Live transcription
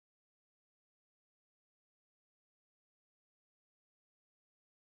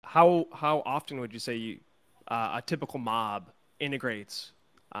how often would you say a typical mob integrates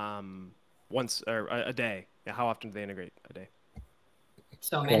once or a day? Yeah, how often do they integrate a day?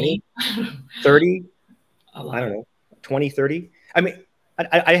 So many. 30? I don't know, 20, 30? I mean,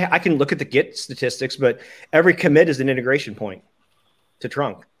 I can look at the Git statistics, but every commit is an integration point to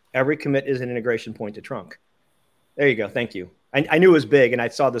trunk. Every commit is an integration point to trunk. There you go. Thank you. I knew it was big, and I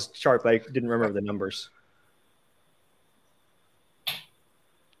saw this chart, but I didn't remember the numbers. Yeah.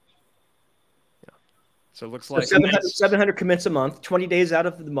 So it looks like 700 commits a month, 20 days out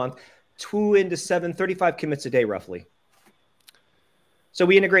of the month, 2 into 7, 35 commits a day, roughly. So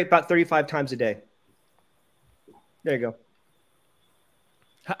we integrate about 35 times a day. There you go.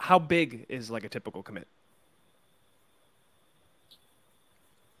 How big is like a typical commit?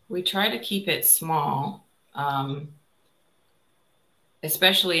 We try to keep it small,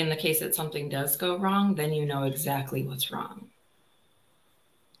 especially in the case that something does go wrong, then you know exactly what's wrong.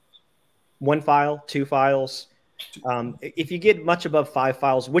 1 file, 2 files. If you get much above 5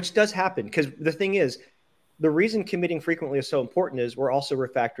 files, which does happen, because the thing is, the reason committing frequently is so important is we're also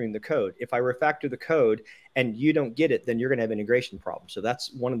refactoring the code. If I refactor the code and you don't get it, then you're going to have integration problems. So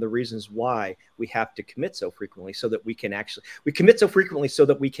that's one of the reasons why we have to commit so frequently, so that we can we commit so frequently so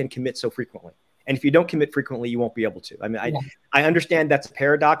that we can commit so frequently. And if you don't commit frequently, you won't be able to. I mean, I understand that's a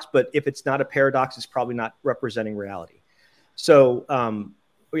paradox, but if it's not a paradox, it's probably not representing reality. So,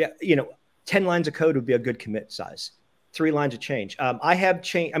 yeah, 10 lines of code would be a good commit size. 3 lines of change. I have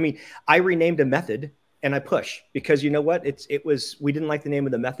changed. I mean, I renamed a method and I push, because you know what? We didn't like the name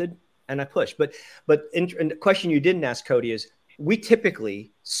of the method and I push. But the question you didn't ask, Kody, is we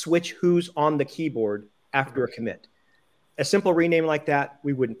typically switch who's on the keyboard after a commit. A simple rename like that,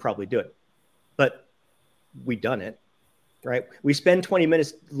 we wouldn't probably do it, but we done it, right? We spend 20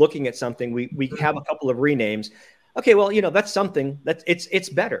 minutes looking at something. We have a couple of renames. Okay, well, that's something that it's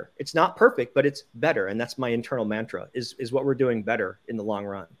better. It's not perfect, but it's better. And that's my internal mantra is what we're doing better in the long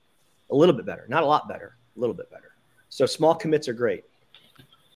run. A little bit better, not a lot better, a little bit better. So small commits are great.